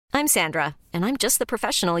I'm Sandra, and I'm just the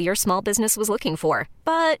professional your small business was looking for.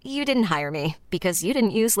 But you didn't hire me because you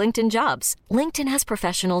didn't use LinkedIn Jobs. LinkedIn has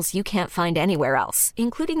professionals you can't find anywhere else,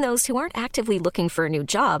 including those who aren't actively looking for a new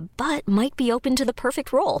job, but might be open to the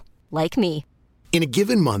perfect role, like me. In a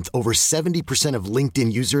given month, over 70% of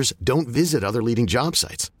LinkedIn users don't visit other leading job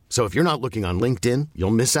sites. So if you're not looking on LinkedIn,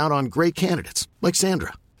 you'll miss out on great candidates like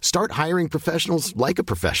Sandra. Start hiring professionals like a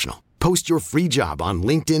professional. Post your free job on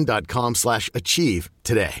linkedin.com/achieve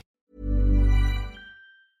today.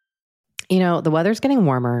 You know, the weather's getting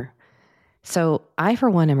warmer. So I, for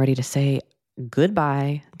one, am ready to say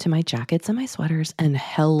goodbye to my jackets and my sweaters and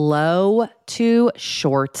hello to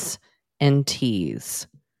shorts and tees.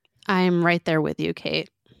 I'm right there with you, Kate.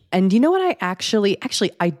 And you know what? I actually,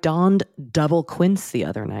 I donned double quince the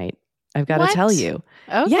other night. I've got to tell you.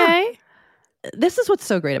 Okay. Yeah. This is what's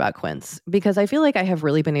so great about quince, because I feel like I have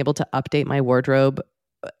really been able to update my wardrobe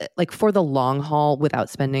like for the long haul without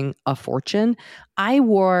spending a fortune. I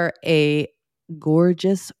wore a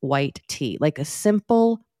gorgeous white tee, like a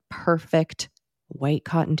simple, perfect white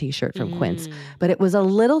cotton t-shirt from Quince, but it was a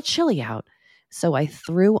little chilly out. So I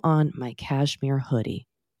threw on my cashmere hoodie,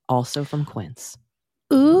 also from Quince.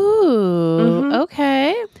 Ooh,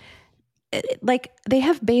 okay. Like, they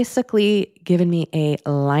have basically given me a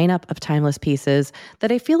lineup of timeless pieces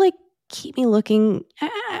that I feel like keep me looking,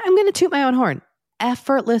 I'm going to toot my own horn,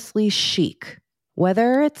 effortlessly chic,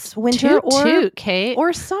 whether it's winter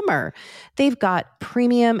or summer. They've got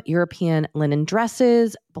premium European linen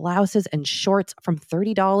dresses, blouses, and shorts from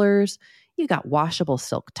 $30. You got washable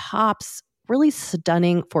silk tops, really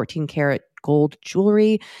stunning 14 karat gold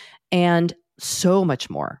jewelry, and so much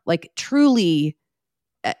more. Like, truly,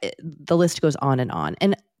 the list goes on.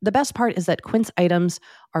 And the best part is that Quince items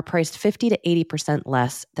are priced 50 to 80%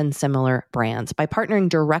 less than similar brands. By partnering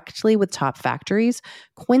directly with top factories,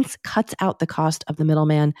 Quince cuts out the cost of the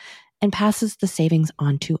middleman and passes the savings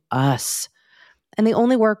on to us. And they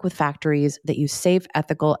only work with factories that use safe,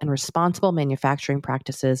 ethical, and responsible manufacturing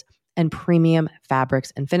practices and premium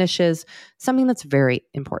fabrics and finishes, something that's very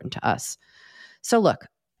important to us. So look,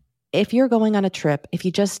 if you're going on a trip, if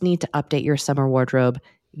you just need to update your summer wardrobe,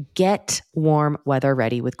 get warm weather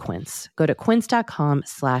ready with Quince. Go to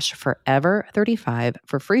quince.com/forever35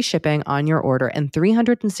 for free shipping on your order and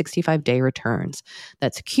 365-day returns.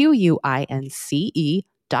 That's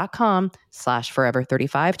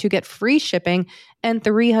QUINCE.com/forever35 to get free shipping and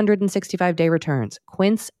 365-day returns.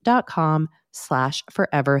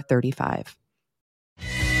 Quince.com/forever35.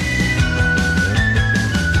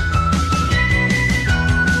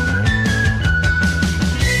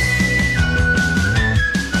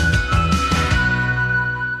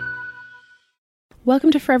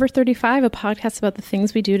 Welcome to Forever 35, a podcast about the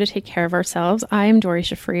things we do to take care of ourselves. I am Dory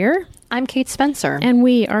Shafrir. I'm Kate Spencer. And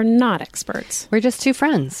we are not experts. We're just two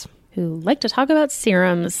friends who like to talk about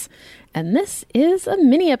serums. And this is a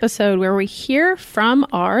mini episode where we hear from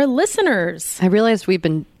our listeners. I realized we've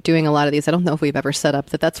been doing a lot of these. I don't know if we've ever set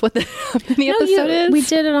up that that's what the mini episode is. We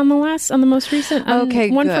did it on the most recent one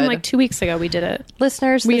good. From like 2 weeks ago. We did it.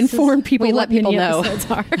 Listeners, we inform people we let people know.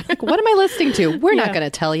 Episodes are. Like, what am I listening to? We're not going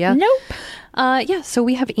to tell you. Nope. So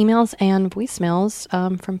we have emails and voicemails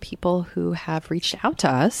from people who have reached out to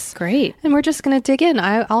us. Great. And we're just going to dig in.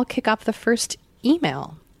 I'll kick off the first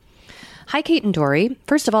email. Hi, Kate and Dory.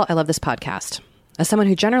 First of all, I love this podcast. As someone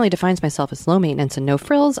who generally defines myself as low maintenance and no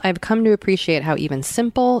frills, I've come to appreciate how even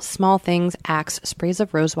simple, small things, Axe sprays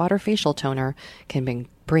of rosewater facial toner can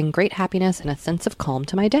bring great happiness and a sense of calm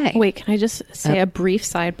to my day. Wait, can I just say a brief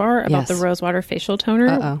sidebar about the rosewater facial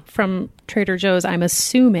toner from Trader Joe's? I'm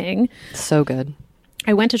assuming. So good.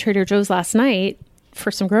 I went to Trader Joe's last night for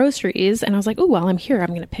some groceries, and I was like, oh, while I'm here, I'm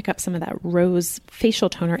going to pick up some of that rose facial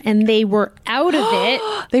toner. And they were out of it.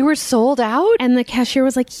 They were sold out? And the cashier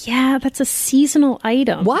was like, yeah, that's a seasonal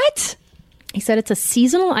item. What? He said it's a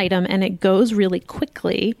seasonal item and it goes really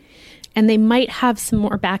quickly. And they might have some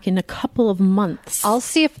more back in a couple of months. I'll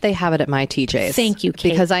see if they have it at my TJ's. Thank you,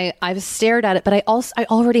 Kate. Because I've stared at it, but I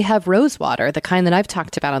already have rose water, the kind that I've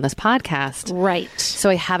talked about on this podcast. Right. So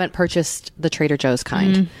I haven't purchased the Trader Joe's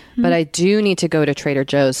kind. Mm-hmm. But I do need to go to Trader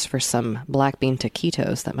Joe's for some black bean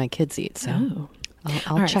taquitos that my kids eat. So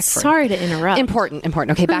I'll check for it. Sorry to interrupt. Important.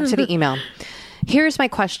 Okay, back to the email. Here's my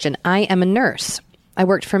question. I am a nurse. I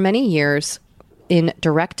worked for many years in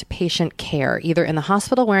direct patient care, either in the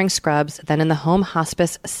hospital wearing scrubs, then in the home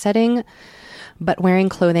hospice setting. but wearing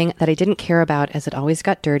clothing that I didn't care about as it always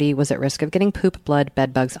got dirty was at risk of getting poop, blood,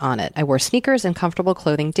 bed bugs on it. I wore sneakers and comfortable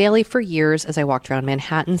clothing daily for years as I walked around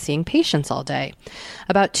Manhattan seeing patients all day.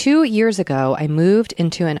 About 2 years ago, I moved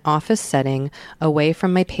into an office setting away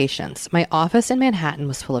from my patients. My office in Manhattan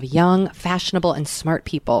was full of young, fashionable, and smart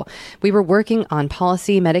people. We were working on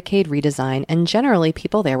policy, Medicaid redesign, and generally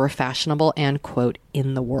people there were fashionable and, quote,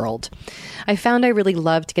 in the world. I found I really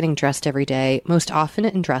loved getting dressed every day, most often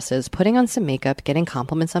in dresses, putting on some makeup, getting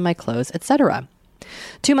compliments on my clothes, etc.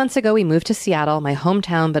 2 months ago, we moved to Seattle, my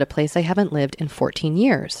hometown, but a place I haven't lived in 14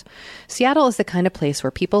 years. Seattle is the kind of place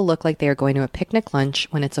where people look like they are going to a picnic lunch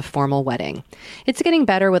when it's a formal wedding. It's getting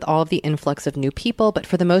better with all of the influx of new people, but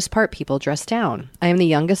for the most part, people dress down. I am the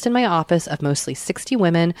youngest in my office of mostly 60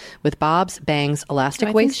 women with bobs, bangs,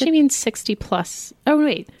 elastic waisted. I think she means 60 plus. Oh,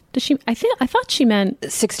 wait. Does she? I thought she meant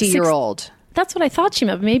 60-year-old. That's what I thought she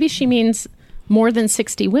meant. Maybe she means more than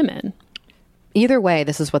 60 women. Either way,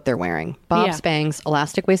 this is what they're wearing. Bobs, Yeah. bangs,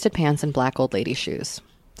 elastic-waisted pants, and black old lady shoes.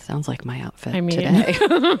 Sounds like my outfit I mean, today.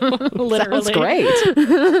 Literally. Sounds great.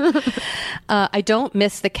 I don't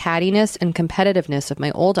miss the cattiness and competitiveness of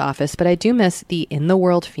my old office, but I do miss the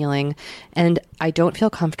in-the-world feeling, and I don't feel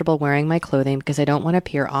comfortable wearing my clothing because I don't want to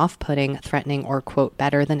appear off-putting, threatening, or, quote,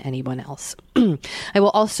 better than anyone else. I will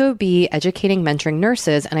also be educating, mentoring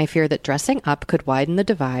nurses, and I fear that dressing up could widen the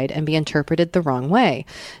divide and be interpreted the wrong way.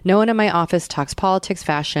 No one in my office talks politics,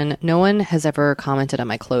 fashion. No one has ever commented on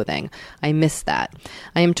my clothing. I miss that.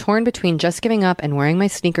 I am torn between just giving up and wearing my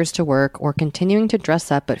sneakers to work or continuing to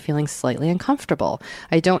dress up but feeling slightly uncomfortable.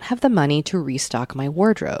 I don't have the money to restock my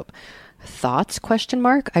wardrobe. Thoughts? ?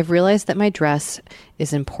 I've realized that my dress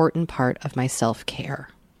is an important part of my self-care.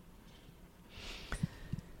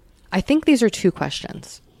 I think these are two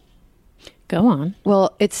questions. Go on.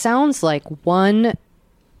 Well, it sounds like one,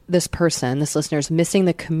 this listener is missing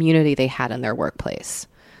the community they had in their workplace.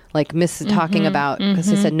 Like talking about, because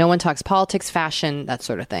they said no one talks politics, fashion, that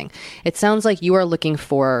sort of thing. It sounds like you are looking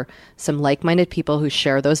for some like-minded people who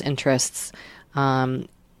share those interests in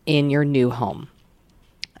your new home.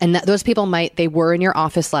 And those people they were in your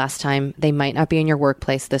office last time. They might not be in your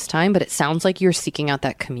workplace this time, but it sounds like you're seeking out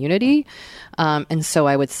that community. And so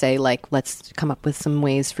I would say, let's come up with some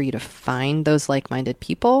ways for you to find those like-minded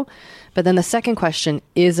people. But then the second question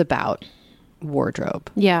is about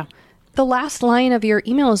wardrobe. Yeah. The last line of your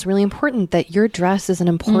email is really important, that your dress is an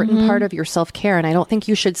important part of your self-care. And I don't think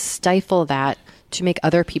you should stifle that to make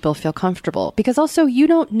other people feel comfortable, because also you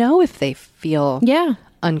don't know if they feel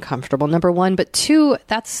uncomfortable, number one. But two,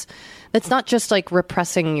 that's not just like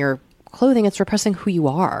repressing your clothing, it's repressing who you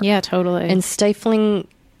are. Yeah, totally. And stifling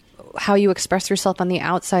how you express yourself on the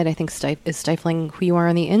outside, I think is stifling who you are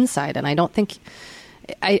on the inside. And I don't think,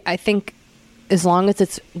 I think as long as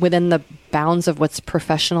it's within the bounds of what's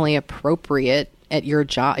professionally appropriate at your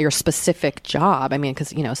job, your specific job, I mean,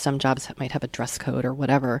 because, some jobs might have a dress code or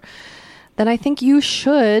whatever, then I think you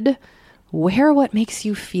should wear what makes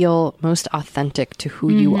you feel most authentic to who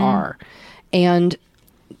you are. And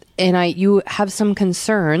you have some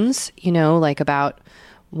concerns, like about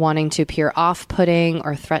wanting to appear off-putting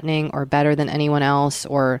or threatening or better than anyone else.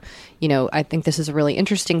 Or, I think this is a really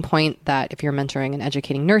interesting point, that if you're mentoring and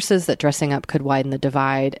educating nurses, that dressing up could widen the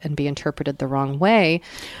divide and be interpreted the wrong way.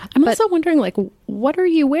 I'm also wondering, what are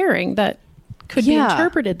you wearing that could be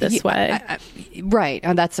interpreted this way? Right.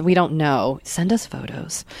 We don't know. Send us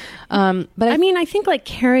photos. But I mean, I think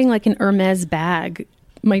carrying an Hermes bag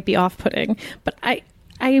might be off-putting, but I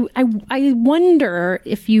wonder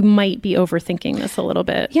if you might be overthinking this a little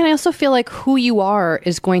bit. Yeah, and I also feel like who you are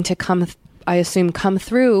is going to come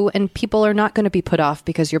through, and people are not going to be put off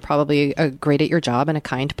because you're probably great at your job and a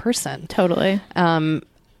kind person. Totally. And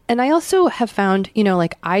I also have found,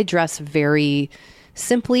 I dress very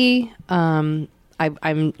simply. I'm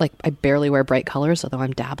I barely wear bright colors, although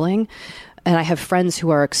I'm dabbling. And I have friends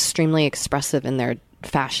who are extremely expressive in their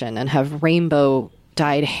fashion and have rainbow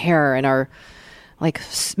dyed hair and are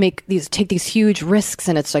take these huge risks,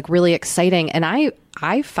 and it's really exciting. And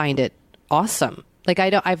I find it awesome.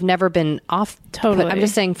 I've never been off. Totally. I'm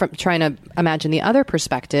just saying, from trying to imagine the other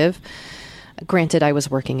perspective. Granted, I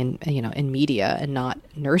was working in media and not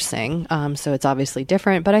nursing, so it's obviously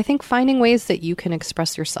different. But I think finding ways that you can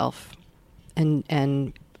express yourself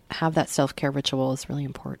and have that self-care ritual is really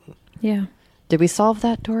important. Yeah. Did we solve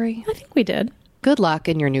that, Dory? I think we did. Good luck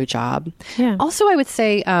in your new job. Yeah. Also, I would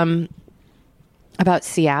say about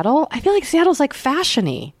Seattle, I feel like Seattle's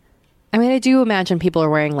fashion-y. I mean, I do imagine people are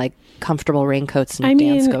wearing comfortable raincoats and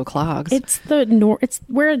Dansko clogs. It's it's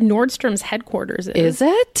where Nordstrom's headquarters is. Is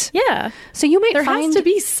it? Yeah. So you might There has to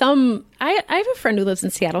be some. I have a friend who lives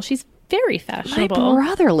in Seattle. She's very My fashionable.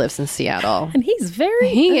 brother lives in Seattle. And he's very...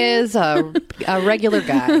 He is a regular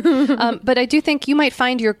guy. But I do think you might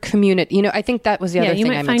find your community. You know, I think that was the other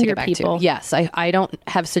thing I meant to get back to. Yes, I don't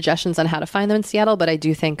have suggestions on how to find them in Seattle, but I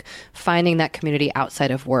do think finding that community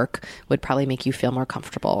outside of work would probably make you feel more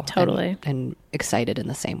comfortable. Totally. And excited in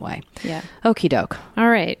the same way. Yeah. Okie doke. All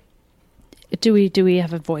right. Do we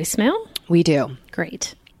have a voicemail? We do.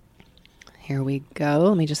 Great. Here we go.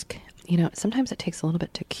 Let me just, sometimes it takes a little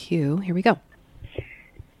bit to cue. Here we go.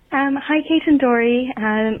 Hi, Kate and Dory.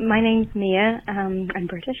 My name's Mia. I'm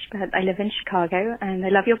British, but I live in Chicago, and I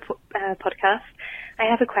love your podcast. I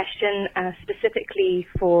have a question specifically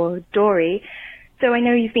for Dory. So I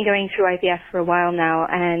know you've been going through IVF for a while now,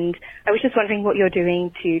 and I was just wondering what you're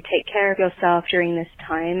doing to take care of yourself during this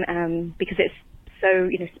time, because it's so,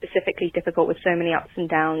 specifically difficult with so many ups and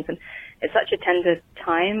downs, and it's such a tender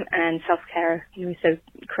time, and self-care, is so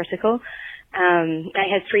critical. I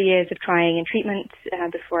had 3 years of trying and treatment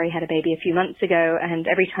before I had a baby a few months ago, and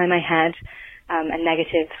every time I had a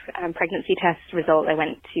negative pregnancy test result, I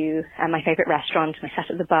went to my favorite restaurant, and I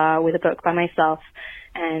sat at the bar with a book by myself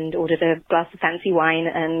and ordered a glass of fancy wine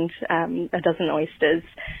and a dozen oysters.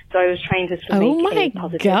 So I was trying to sort of make a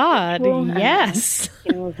positive ritual, yes.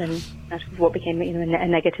 Then out of what became a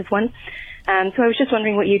negative one. So I was just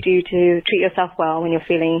wondering what you do to treat yourself well when you're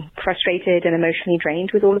feeling frustrated and emotionally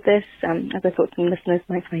drained with all of this, as I thought some listeners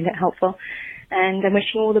might find it helpful. And I'm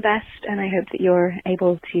wishing you all the best, and I hope that you're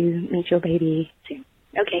able to meet your baby soon.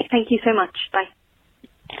 Okay, thank you so much. Bye.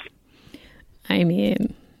 I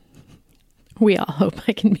mean, we all hope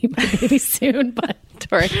I can meet my baby soon, but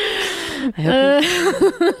Tori, I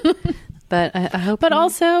hope but I hope. But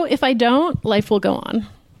also, if I don't, life will go on.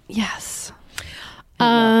 Yes.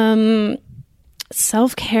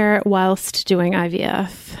 Self-care whilst doing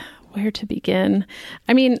IVF. Where to begin?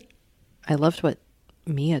 I mean, I loved what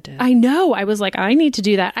Mia did. I know. I was like, I need to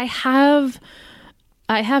do that. I have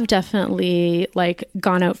definitely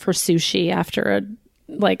gone out for sushi after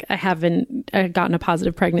I haven't gotten a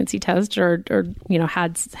positive pregnancy test or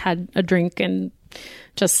had a drink and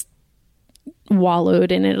just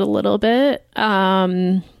wallowed in it a little bit.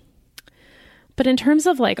 But in terms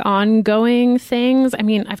of ongoing things, I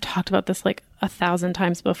mean, I've talked about this 1,000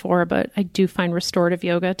 times before, but I do find restorative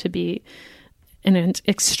yoga to be an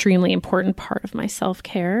extremely important part of my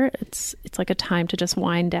self-care. It's like a time to just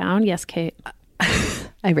wind down. Yes, Kate.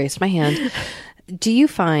 I raised my hand. Do you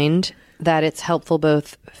find that it's helpful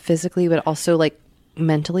both physically but also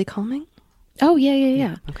mentally calming? Oh,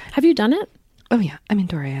 yeah. Okay. Have you done it? Oh, yeah. I mean,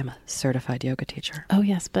 Dory, I'm a certified yoga teacher. Oh,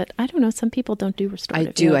 yes. But I don't know. Some people don't do restorative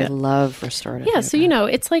yoga. I do. Yoga. I love restorative yoga. So,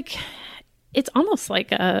 it's almost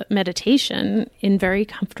like a meditation in very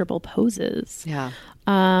comfortable poses. Yeah.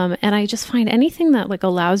 And I just find anything that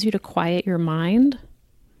allows you to quiet your mind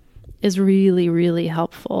is really, really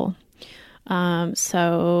helpful.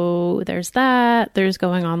 So there's that. There's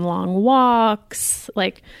going on long walks,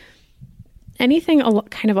 anything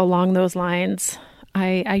kind of along those lines.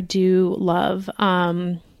 I do love.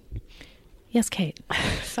 Yes, Kate.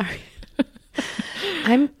 Sorry.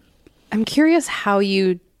 I'm curious how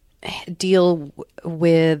you deal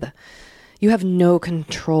with. You have no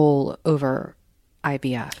control over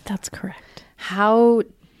IVF. That's correct.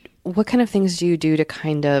 What kind of things do you do to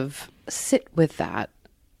kind of sit with that?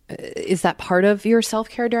 Is that part of your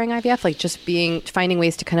self-care during IVF? Just finding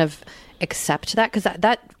ways to kind of accept that? Because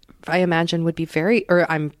that I imagine would be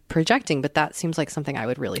I'm projecting, but that seems like something I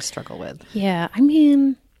would really struggle with. Yeah. I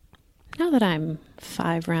mean, now that I'm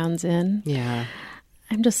 5 rounds in, yeah,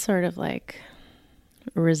 I'm just sort of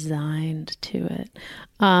resigned to it.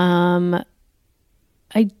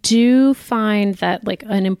 I do find that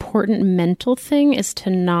an important mental thing is to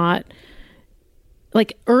not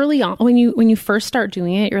early on when you first start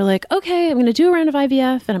doing it, you're like, okay, I'm going to do a round of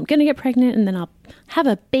IVF and I'm going to get pregnant and then I'll have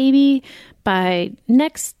a baby by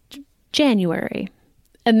next January.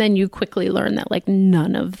 And then you quickly learn that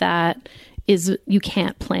none of that you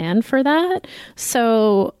can't plan for that.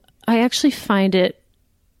 So I actually find it,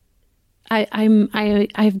 I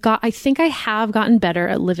think I have gotten better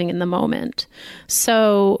at living in the moment.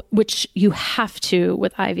 So, which you have to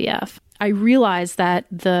with IVF. I realized that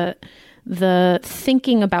the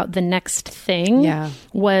thinking about the next thing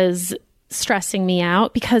was stressing me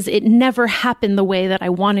out because it never happened the way that I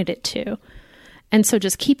wanted it to. And so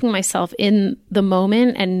just keeping myself in the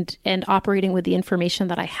moment and operating with the information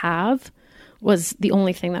that I have was the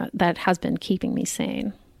only thing that has been keeping me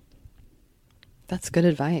sane. That's good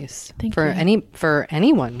advice. Thank you. For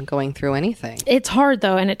anyone going through anything. It's hard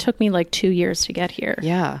though, and it took me 2 years to get here.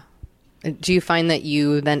 Yeah. Do you find that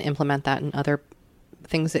you then implement that in other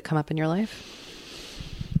things that come up in your life?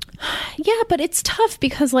 Yeah, but it's tough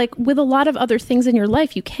because like with a lot of other things in your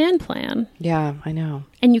life, you can plan. Yeah, I know.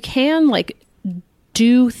 And you can like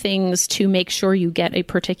do things to make sure you get a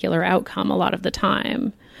particular outcome a lot of the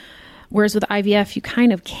time. Whereas with IVF, you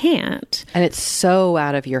kind of can't. And it's so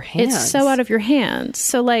out of your hands. It's so out of your hands.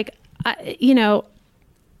 So like,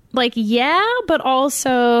 yeah, but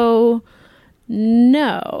also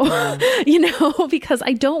no, because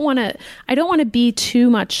I don't want to be too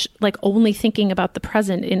much like only thinking about the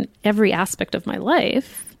present in every aspect of my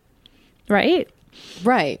life. Right.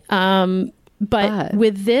 Right. But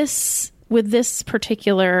with this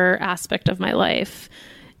particular aspect of my life,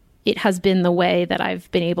 it has been the way that I've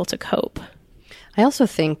been able to cope. I also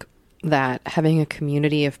think that having a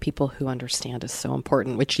community of people who understand is so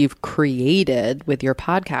important, which you've created with your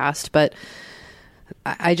podcast. But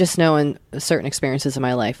I just know in certain experiences in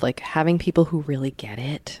my life, like having people who really get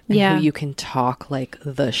it and who you can talk like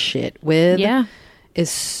the shit with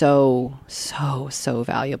is so, so, so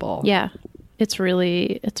valuable. Yeah. It's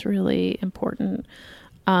really important.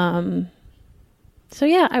 So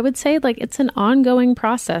yeah, I would say like it's an ongoing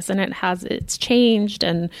process and it's changed.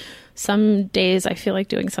 And some days I feel like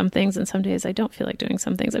doing some things and some days I don't feel like doing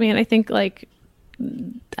some things. I mean, I think like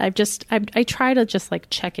I try to just like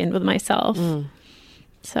check in with myself.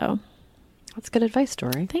 So that's good advice,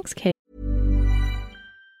 Dory. Thanks, Kate.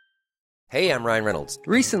 Hey, I'm Ryan Reynolds.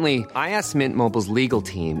 Recently, I asked Mint Mobile's legal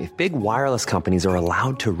team if big wireless companies are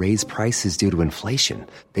allowed to raise prices due to inflation.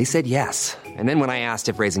 They said yes. And then when I asked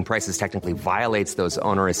if raising prices technically violates those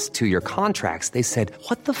onerous 2-year contracts, they said,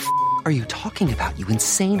 "What the f*** are you talking about, you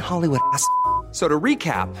insane Hollywood ass?" So to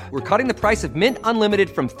recap, we're cutting the price of Mint Unlimited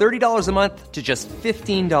from $30 a month to just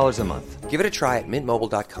 $15 a month. Give it a try at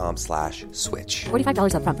mintmobile.com/switch.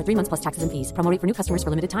 $45 up front for 3 months plus taxes and fees. Promo rate for new customers for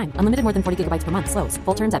limited time. Unlimited more than 40 gigabytes per month. Slows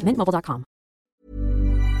full terms at mintmobile.com.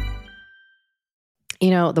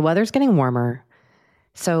 The weather's getting warmer.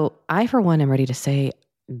 So I, for one, am ready to say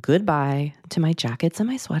goodbye to my jackets and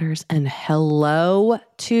my sweaters and hello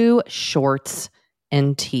to shorts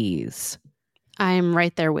and tees. I'm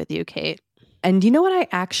right there with you, Kate. And you know what? I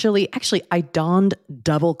actually donned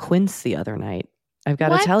double quince the other night. I've got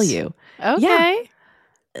to tell you. Okay. Yeah.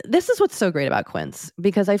 This is what's so great about quince,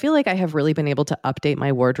 because I feel like I have really been able to update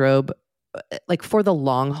my wardrobe like for the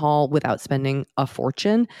long haul without spending a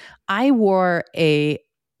fortune. I wore a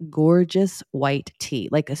gorgeous white tee,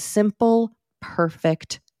 like a simple,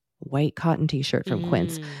 perfect white cotton t-shirt from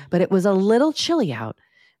Quince, but it was a little chilly out.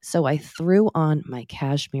 So I threw on my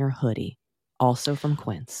cashmere hoodie, also from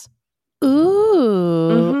Quince.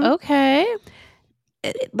 Ooh, okay.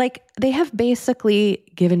 Like they have basically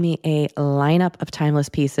given me a lineup of timeless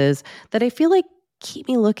pieces that I feel like keep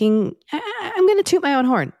me looking, I'm going to toot my own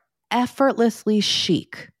horn, effortlessly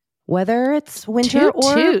chic, whether it's winter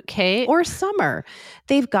Kate. or summer.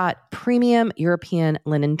 They've got premium European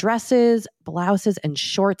linen dresses, blouses, and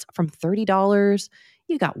shorts from $30.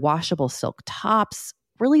 You got washable silk tops,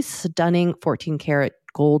 really stunning 14 karat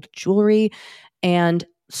gold jewelry, and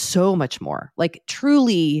so much more. Like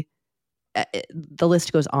truly, the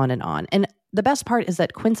list goes on. And the best part is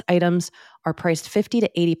that Quince items are priced 50 to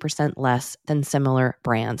 80% less than similar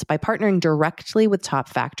brands. By partnering directly with top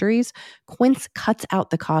factories, Quince cuts out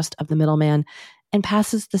the cost of the middleman and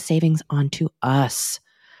passes the savings on to us.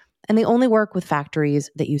 And they only work with factories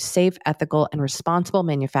that use safe, ethical, and responsible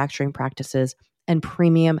manufacturing practices and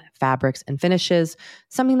premium fabrics and finishes,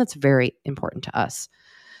 something that's very important to us.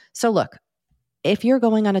 So look, if you're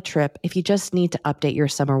going on a trip, if you just need to update your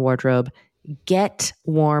summer wardrobe, get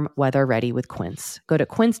warm weather ready with Quince. Go to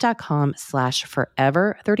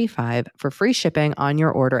quince.com/forever35 for free shipping on your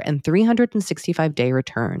order and 365-day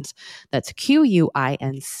returns. That's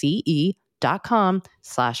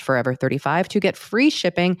QUINCE.com/forever35 to get free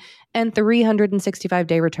shipping and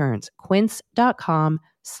 365-day returns.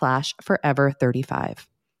 Quince.com/forever35.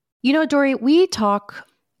 Dory, we talk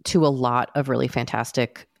to a lot of really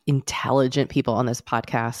fantastic, intelligent people on this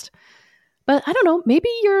podcast. But I don't know, maybe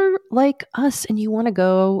you're like us and you want to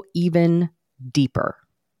go even deeper.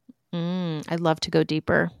 I'd love to go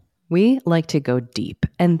deeper. We like to go deep.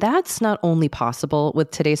 And that's not only possible with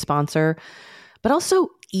today's sponsor, but also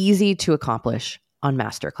easy to accomplish on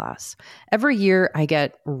Masterclass. Every year I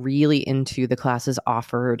get really into the classes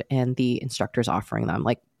offered and the instructors offering them.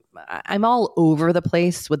 Like I'm all over the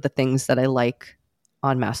place with the things that I like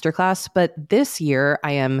on Masterclass. But this year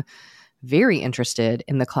I am very interested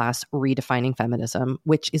in the class Redefining Feminism,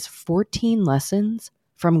 which is 14 lessons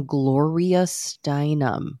from Gloria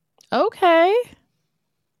Steinem. Okay.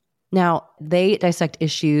 Now, they dissect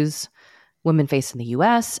issues women face in the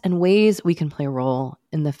U.S. and ways we can play a role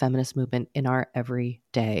in the feminist movement in our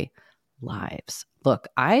everyday lives. Look,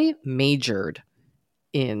 I majored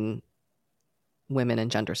in women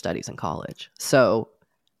and gender studies in college. So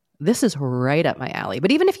this is right up my alley.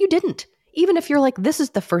 But even if you didn't, even if you're like, this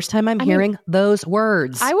is the first time I'm hearing those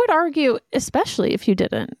words. I would argue, especially if you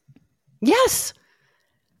didn't. Yes.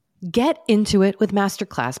 Get into it with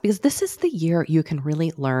Masterclass, because this is the year you can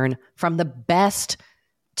really learn from the best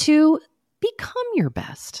to become your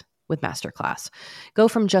best with Masterclass. Go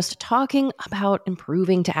from just talking about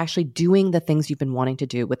improving to actually doing the things you've been wanting to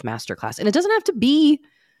do with Masterclass. And it doesn't have to be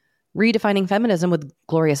redefining feminism with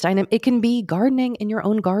Gloria Steinem. It can be gardening in your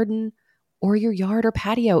own garden or your yard or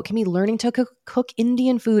patio. It can be learning to cook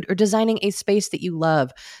Indian food or designing a space that you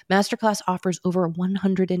love. Masterclass offers over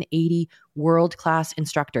 180 world-class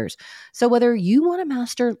instructors. So whether you want to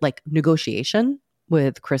master like negotiation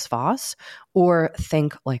with Chris Voss, or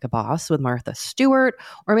think like a boss with Martha Stewart,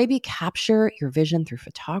 or maybe capture your vision through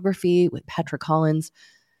photography with Petra Collins,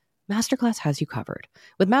 Masterclass has you covered.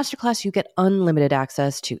 With Masterclass, you get unlimited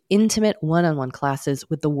access to intimate one-on-one classes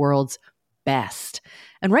with the world's best.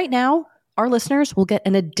 And right now, our listeners will get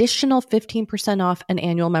an additional 15% off an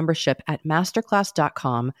annual membership at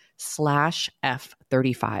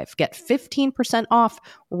masterclass.com/F35. Get 15% off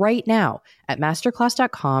right now at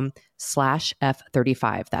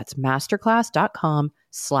masterclass.com/F35. That's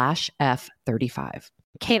masterclass.com/F35.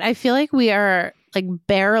 Kate, I feel like we are like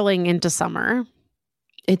barreling into summer.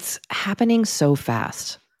 It's happening so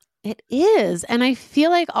fast. It is. And I feel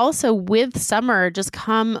like also with summer just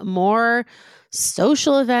come more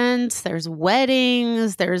social events. There's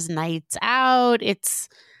weddings, there's nights out, it's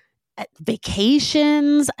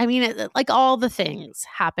vacations. I mean, like all the things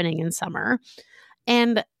happening in summer.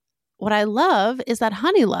 And what I love is that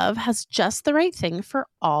Honeylove has just the right thing for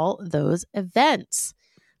all those events.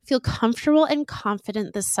 Feel comfortable and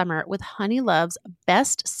confident this summer with Honeylove's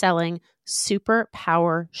best-selling Super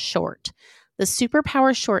Power Short. The Super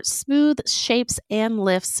Power Short smooths, shapes, and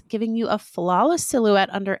lifts, giving you a flawless silhouette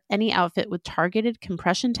under any outfit with targeted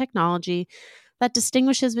compression technology that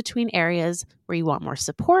distinguishes between areas where you want more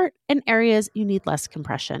support and areas you need less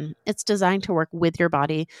compression. It's designed to work with your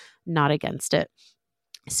body, not against it.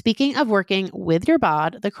 Speaking of working with your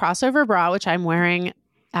bod, the crossover bra, which I'm wearing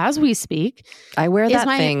as we speak. I wear that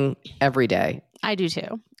thing every day. I do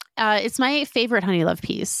too. It's my favorite Honeylove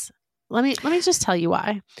piece. Let me just tell you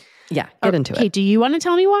why. Yeah, get into it. Okay, do you want to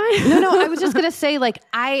tell me why? No, I was just going to say, like,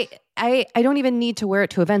 I don't even need to wear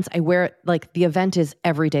it to events. I wear it, like, the event is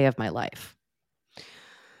every day of my life.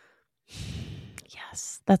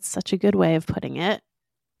 Yes, that's such a good way of putting it.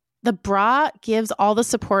 The bra gives all the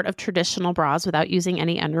support of traditional bras without using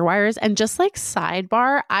any underwires. And just like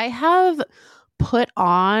sidebar, I have put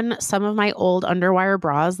on some of my old underwire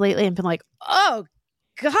bras lately and been like, oh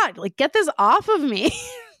God, like get this off of me.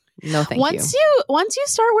 No, thank you. Once you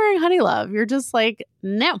start wearing Honeylove, you're just like,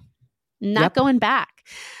 no, not going back.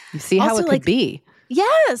 You see how it could be.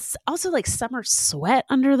 Yes. Also, like summer sweat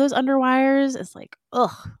under those underwires is like,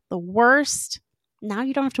 ugh, the worst. Now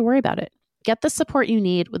you don't have to worry about it. Get the support you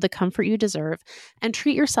need with the comfort you deserve and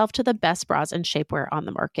treat yourself to the best bras and shapewear on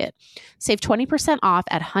the market. Save 20% off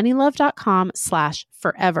at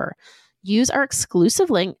honeylove.com/forever. Use our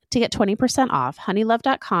exclusive link to get 20% off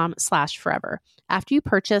honeylove.com/forever. After you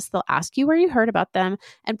purchase, they'll ask you where you heard about them,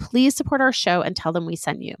 and please support our show and tell them we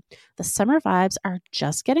sent you. The summer vibes are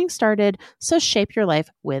just getting started, so shape your life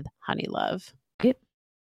with Honeylove.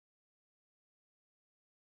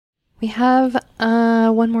 We have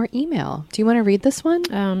one more email. Do you want to read this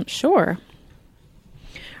one? Sure.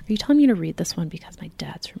 Are you telling me to read this one because my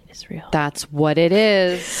dad's from Israel? That's what it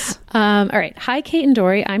is. All right. Hi, Kate and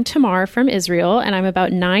Dory. I'm Tamar from Israel, and I'm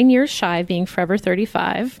about 9 years shy of being forever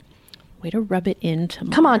 35. Way to rub it in,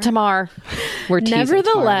 Tamar. Come on, Tamar. We're teasing.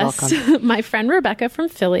 Nevertheless, my friend Rebecca from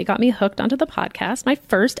Philly got me hooked onto the podcast, my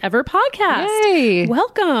first ever podcast. Yay.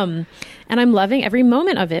 Welcome. And I'm loving every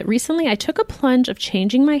moment of it. Recently, I took a plunge of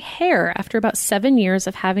changing my hair after about 7 years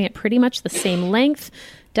of having it pretty much the same length,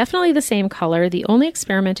 definitely the same color. The only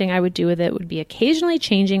experimenting I would do with it would be occasionally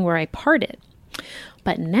changing where I part it.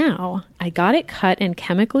 But now I got it cut and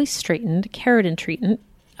chemically straightened, keratin treatment.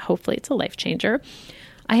 Hopefully it's a life changer.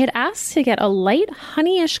 I had asked to get a light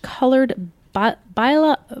honeyish colored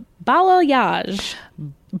balayage.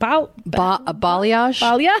 Balayage?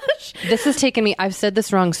 This has taken me, I've said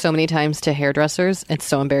this wrong so many times to hairdressers. It's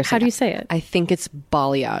so embarrassing. How do you say it? I think it's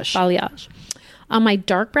balayage. Balayage. On my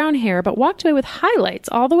dark brown hair, but walked away with highlights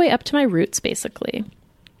all the way up to my roots, basically.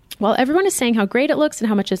 While everyone is saying how great it looks and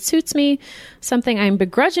how much it suits me, something I'm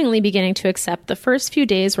begrudgingly beginning to accept, the first few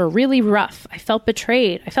days were really rough. I felt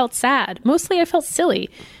betrayed. I felt sad. Mostly I felt silly.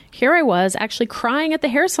 Here I was actually crying at the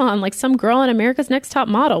hair salon like some girl on America's Next Top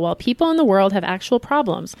Model while people in the world have actual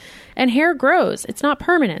problems. And hair grows. It's not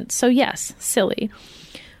permanent. So yes, silly.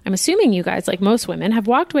 I'm assuming you guys, like most women, have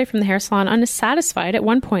walked away from the hair salon unsatisfied at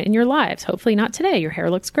one point in your lives. Hopefully not today. Your hair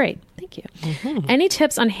looks great. Thank you. Mm-hmm. Any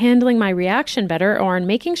tips on handling my reaction better or on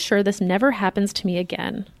making sure this never happens to me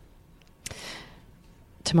again?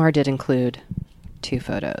 Tamar did include 2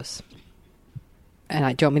 photos.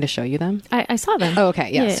 And do you want me to show you them? I saw them. Oh, okay.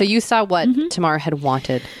 Yeah. So you saw what Tamar had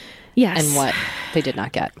wanted and what they did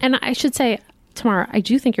not get. And I should say, Tamar, I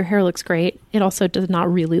do think your hair looks great. It also does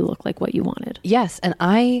not really look like what you wanted. Yes. And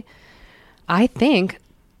I think,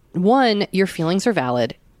 one, your feelings are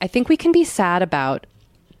valid. I think we can be sad about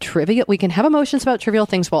trivial. We can have emotions about trivial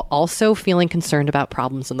things while also feeling concerned about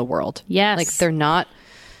problems in the world. Yes. Like they're not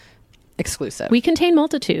exclusive. We contain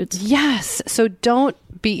multitudes. Yes. So don't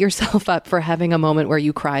beat yourself up for having a moment where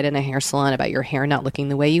you cried in a hair salon about your hair not looking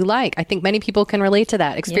the way you like. I think many people can relate to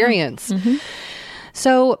that experience. Yeah. Mm-hmm.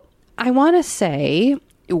 So I want to say,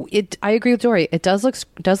 I agree with Dory. It does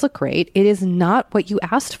look great. It is not what you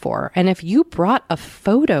asked for. And if you brought a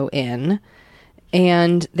photo in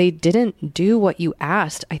and they didn't do what you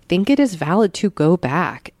asked, I think it is valid to go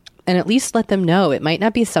back and at least let them know. It might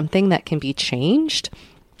not be something that can be changed,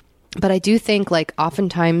 but I do think like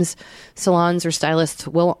oftentimes salons or stylists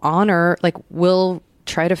will will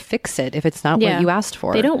try to fix it if it's not what you asked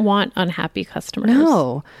for. They don't want unhappy customers.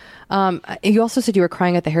 No. You also said you were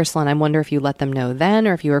crying at the hair salon. I wonder if you let them know then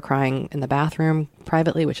or if you were crying in the bathroom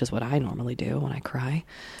privately, which is what I normally do when I cry.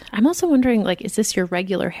 I'm also wondering, like, is this your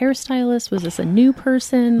regular hairstylist? Was this a new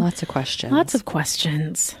person? Lots of questions. Lots of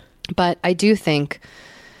questions. But I do think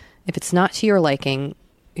if it's not to your liking,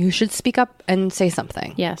 you should speak up and say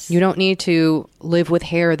something. Yes. You don't need to live with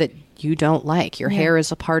hair that you don't like. Your hair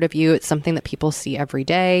is a part of you. It's something that people see every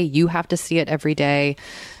day. You have to see it every day.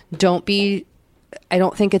 I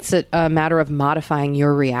don't think it's a matter of modifying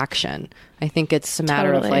your reaction. I think it's a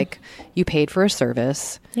matter of like, you paid for a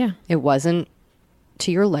service. Yeah. It wasn't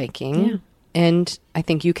to your liking. Yeah. And I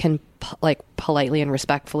think you can politely and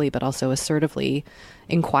respectfully, but also assertively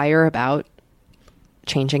inquire about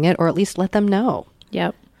changing it or at least let them know.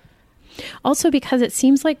 Yep. Also, because it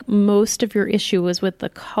seems like most of your issue was with the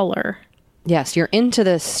color. Yes. You're into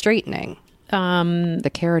the straightening,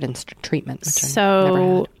 the keratin treatment.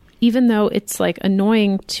 So even though it's like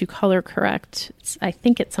annoying to color correct, I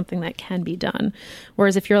think it's something that can be done.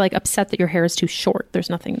 Whereas if you're like upset that your hair is too short, there's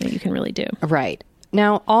nothing that you can really do. Right.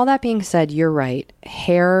 Now, all that being said, you're right.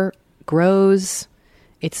 Hair grows.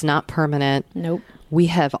 It's not permanent. Nope. We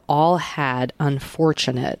have all had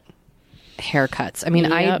unfortunate haircuts. I mean,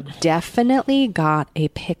 yep. I definitely got a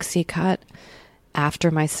pixie cut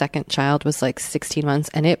after my second child was like 16 months.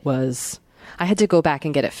 And I had to go back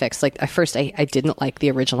and get it fixed. Like at first I didn't like the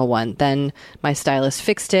original one. Then my stylist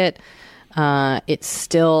fixed it. I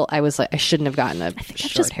was like, I shouldn't have gotten a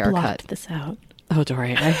short haircut. This out. Oh,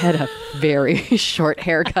 Dory, I had a very short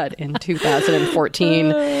haircut in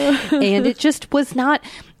 2014 and it just was not,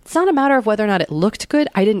 it's not a matter of whether or not it looked good.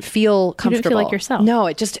 I didn't feel comfortable. You didn't feel like yourself. No,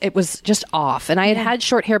 it was just off. And I had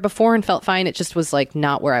short hair before and felt fine. It just was like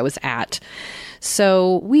not where I was at.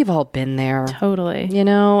 So we've all been there. Totally. You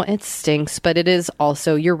know, it stinks, but it is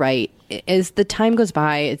also, you're right. As the time goes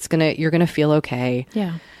by, you're going to feel okay.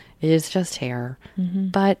 Yeah. It is just hair. Mm-hmm.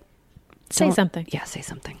 But say something. Yeah, say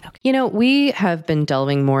something. Okay. You know, we have been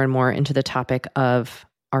delving more and more into the topic of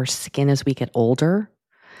our skin as we get older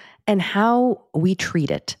and how we treat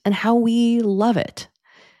it and how we love it.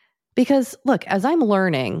 Because look, as I'm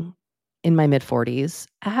learning in my mid-40s,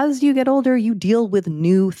 as you get older, you deal with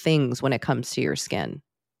new things when it comes to your skin.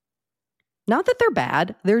 Not that they're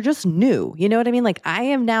bad, they're just new. You know what I mean? Like I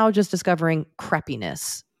am now just discovering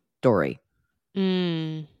crepiness, Dory.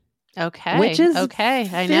 Okay. Which is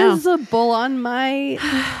I know. visible on my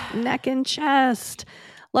neck and chest.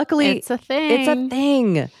 Luckily, it's a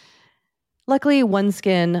thing. Luckily,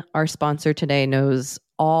 OneSkin, our sponsor today, knows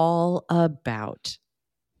all about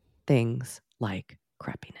things like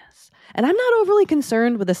crepiness. And I'm not overly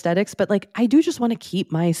concerned with aesthetics, but like I do just want to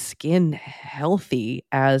keep my skin healthy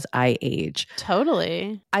as I age.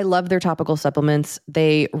 Totally. I love their topical supplements.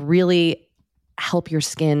 They really help your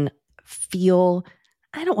skin feel,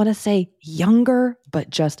 I don't want to say younger, but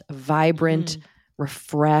just vibrant,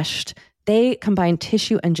 refreshed. They combine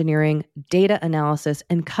tissue engineering, data analysis,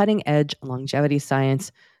 and cutting-edge longevity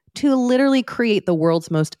science to literally create the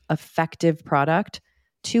world's most effective product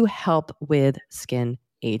to help with skin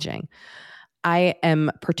aging. I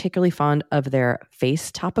am particularly fond of their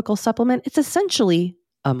face topical supplement. It's essentially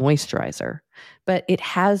a moisturizer, but it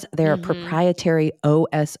has their proprietary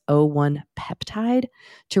OS01 peptide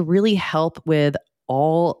to really help with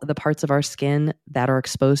all the parts of our skin that are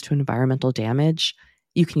exposed to environmental damage.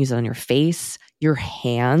 You can use it on your face, your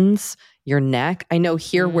hands, your neck. I know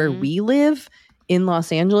here where we live in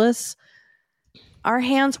Los Angeles, our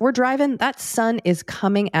hands, we're driving, that sun is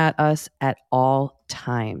coming at us at all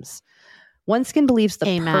times. OneSkin believes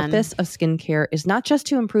the purpose of skincare is not just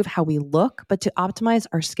to improve how we look, but to optimize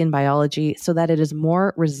our skin biology so that it is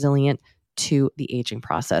more resilient to the aging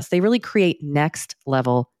process. They really create next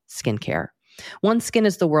level skincare. OneSkin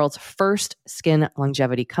is the world's first skin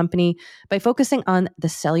longevity company. By focusing on the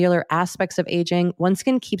cellular aspects of aging,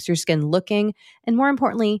 OneSkin keeps your skin looking and, more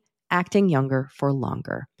importantly, acting younger for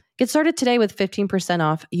longer. Get started today with 15%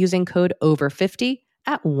 off using code OVER50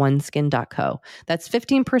 at oneskin.co. That's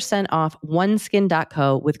 15% off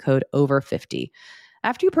oneskin.co with code OVER50.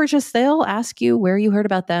 After you purchase, they'll ask you where you heard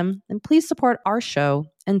about them, and please support our show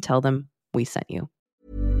and tell them we sent you.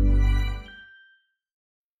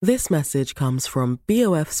 This message comes from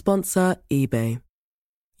BOF sponsor eBay.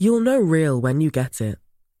 You'll know real when you get it.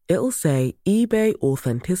 It'll say eBay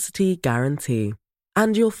Authenticity Guarantee.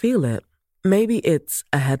 And you'll feel it. Maybe it's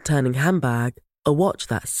a head-turning handbag, a watch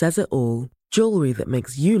that says it all, jewelry that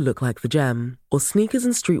makes you look like the gem, or sneakers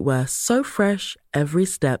and streetwear so fresh every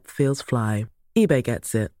step feels fly. eBay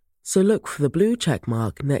gets it. So look for the blue check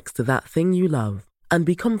mark next to that thing you love. And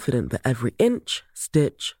be confident that every inch,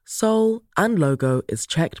 stitch, sole, and logo is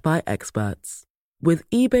checked by experts. With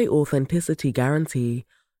eBay Authenticity Guarantee,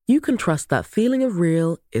 you can trust that feeling of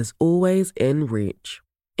real is always in reach.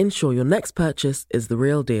 Ensure your next purchase is the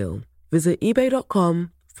real deal. Visit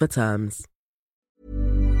ebay.com for terms.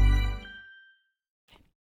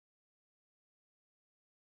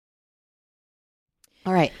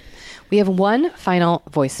 All right. We have one final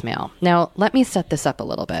voicemail. Now, let me set this up a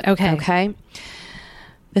little bit. Okay.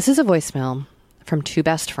 This is a voicemail from two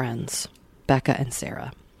best friends, Becca and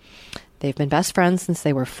Sarah. They've been best friends since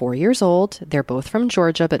they were 4 years old. They're both from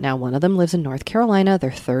Georgia, but now one of them lives in North Carolina. They're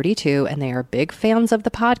 32, and they are big fans of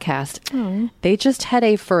the podcast. They just had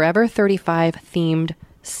a Forever 35 themed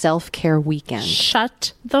self-care weekend.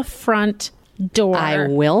 Shut the front door. I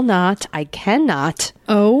will not. I cannot.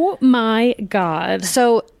 Oh my God.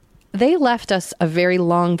 So they left us a very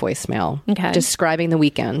long voicemail describing the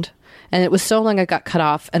weekend. And it was so long it got cut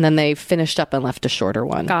off, and then they finished up and left a shorter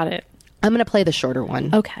one. Got it. I'm going to play the shorter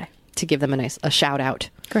one. Okay. To give them a shout out.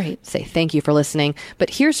 Great. Say thank you for listening. But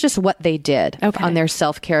here's just what they did on their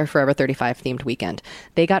self-care Forever 35 themed weekend.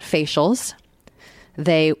 They got facials.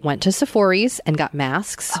 They went to Sephora's and got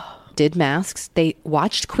masks. Did masks. They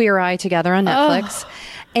watched Queer Eye together on Netflix.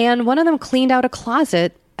 And one of them cleaned out a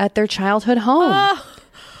closet at their childhood home.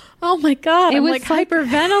 Oh my God. I'm like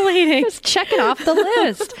hyperventilating. Just checking off the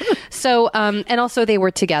list. So, and also they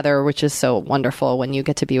were together, which is so wonderful when you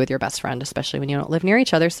get to be with your best friend, especially when you don't live near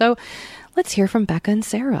each other. So let's hear from Becca and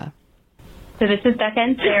Sarah. So this is Becca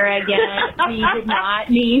and Sarah again. We did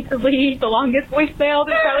not need to leave the longest voicemail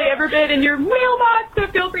that's probably ever been in your mailbox, so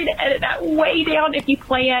feel free to edit that way down if you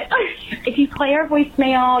play it. If you play our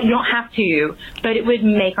voicemail, you don't have to, but it would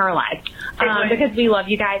make our lives because we love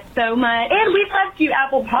you guys so much. And we've left you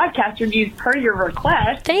Apple Podcast reviews per your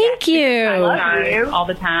request. Thank you. I love you all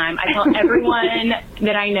the time. I tell everyone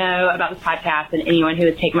that I know about this podcast, and anyone who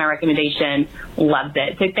has taken my recommendation loves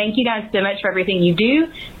it. So thank you guys so much for everything you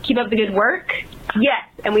do. Keep up the good work. Yes,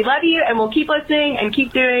 and we love you, and we'll keep listening and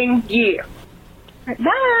keep doing you. Right,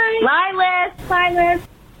 bye. Lilas.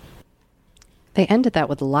 They ended that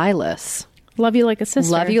with Lilas. Love you like a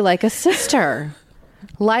sister. Love you like a sister.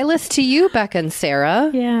 Lilas to you, Becca and Sarah.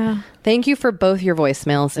 Yeah. Thank you for both your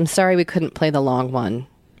voicemails. I'm sorry we couldn't play the long one,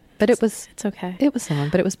 but it's okay. It was long,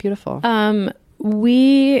 but it was beautiful.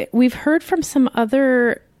 We've heard from some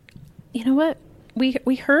other. You know what?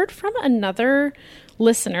 We heard from another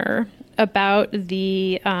listener about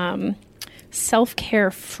the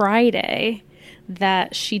self-care Friday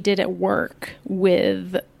that she did at work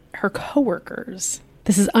with her coworkers.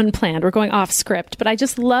 This is unplanned. We're going off script, but I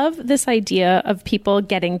just love this idea of people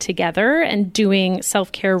getting together and doing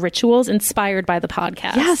self-care rituals inspired by the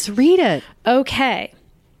podcast. Yes, read it. Okay.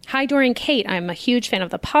 Hi, Doreen, Kate. I'm a huge fan of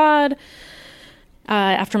the pod.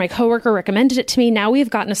 After my coworker recommended it to me, now we've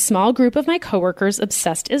gotten a small group of my coworkers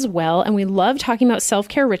obsessed as well, and we love talking about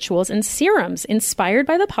self-care rituals and serums. Inspired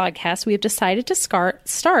by the podcast, we have decided to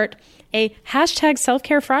start a hashtag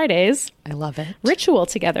Self-Care Fridays. I love it. Ritual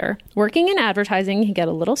together. Working in advertising can get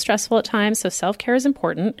a little stressful at times, so self-care is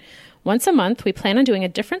important. Once a month, we plan on doing a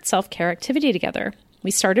different self-care activity together.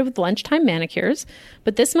 We started with lunchtime manicures,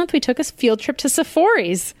 but this month we took a field trip to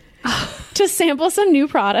Sephora's to sample some new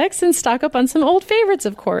products and stock up on some old favorites,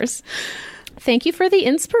 of course. Thank you for the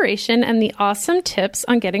inspiration and the awesome tips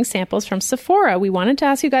on getting samples from Sephora. We wanted to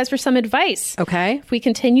ask you guys for some advice. Okay. If we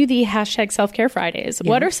continue the hashtag Self-Care Fridays,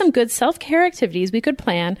 what are some good self-care activities we could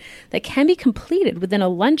plan that can be completed within a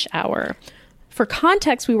lunch hour? For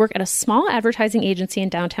context, we work at a small advertising agency in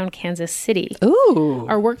downtown Kansas City. Ooh.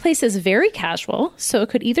 Our workplace is very casual, so it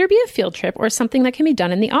could either be a field trip or something that can be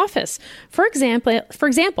done in the office. For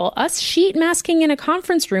example, us sheet masking in a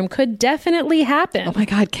conference room could definitely happen. Oh my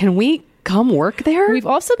God, can we come work there? We've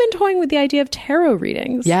also been toying with the idea of tarot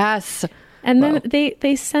readings. Yes. And then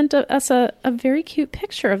they sent us a very cute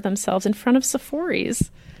picture of themselves in front of Sephora's.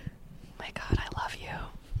 Oh my God, I love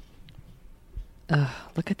you.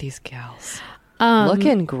 Look at these gals.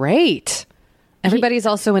 Looking great. Everybody's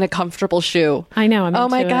also in a comfortable shoe. I know. Oh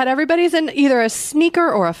my God, everybody's in either a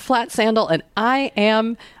sneaker or a flat sandal, and I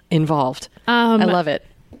am involved. I love it.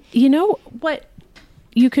 You know what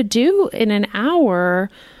you could do in an hour?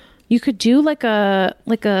 You could do like a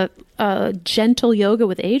gentle yoga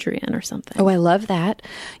with Adrienne or something. Oh, I love that.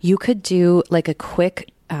 You could do like a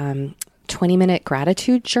quick 20-minute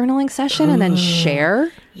gratitude journaling session and then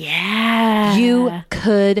share. Yeah. You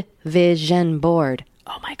could vision board.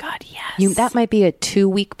 Oh my God, yes. That might be a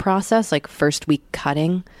 2-week process, like first week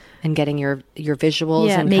cutting and getting your visuals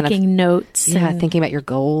and making kind of, notes. Yeah, thinking about your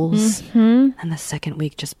goals. Mm-hmm. And the second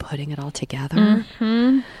week, just putting it all together.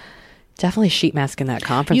 Mm-hmm. Definitely sheet mask in that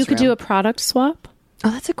conference You could room. do a product swap.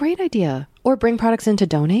 Oh, that's a great idea. Or bring products in to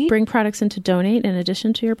donate. Bring products in to donate in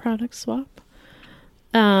addition to your product swap.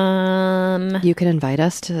 You could invite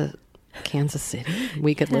us to Kansas City.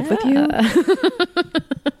 We could live with you.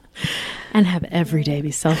 And have every day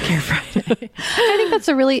be Self-Care Friday. I think that's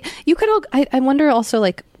you could I wonder also,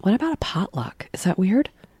 like, what about a potluck? Is that weird?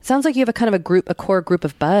 Sounds like you have a core group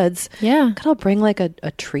of buds. Yeah. Could all bring like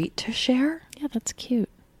a treat to share? Yeah, that's cute.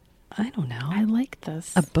 I don't know. I like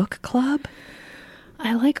this. A book club?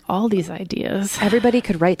 I like all these ideas. Everybody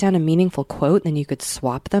could write down a meaningful quote, then you could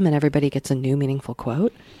swap them and everybody gets a new meaningful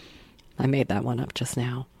quote. I made that one up just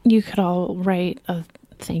now. You could all write a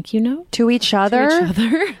thank you note to each other.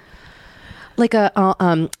 Like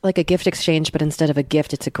a gift exchange, but instead of a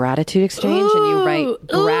gift, it's a gratitude exchange, and you write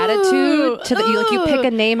gratitude to you pick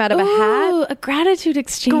a name out of a hat. A gratitude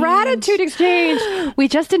exchange. Gratitude exchange. We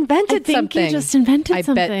just invented something. You just invented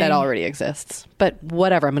something. I bet that already exists. But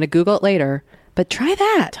whatever. I'm going to Google it later. But try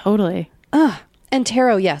that. Totally. And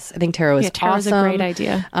tarot, yes. I think tarot is tarot's awesome. a great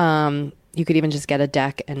idea. You could even just get a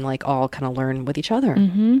deck and like all kind of learn with each other.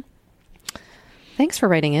 Mm-hmm. Thanks for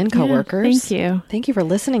writing in, coworkers. Yeah, thank you. Thank you for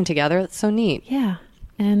listening together. That's so neat. Yeah.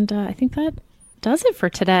 And I think that does it for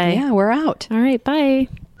today. Yeah, we're out. All right. Bye.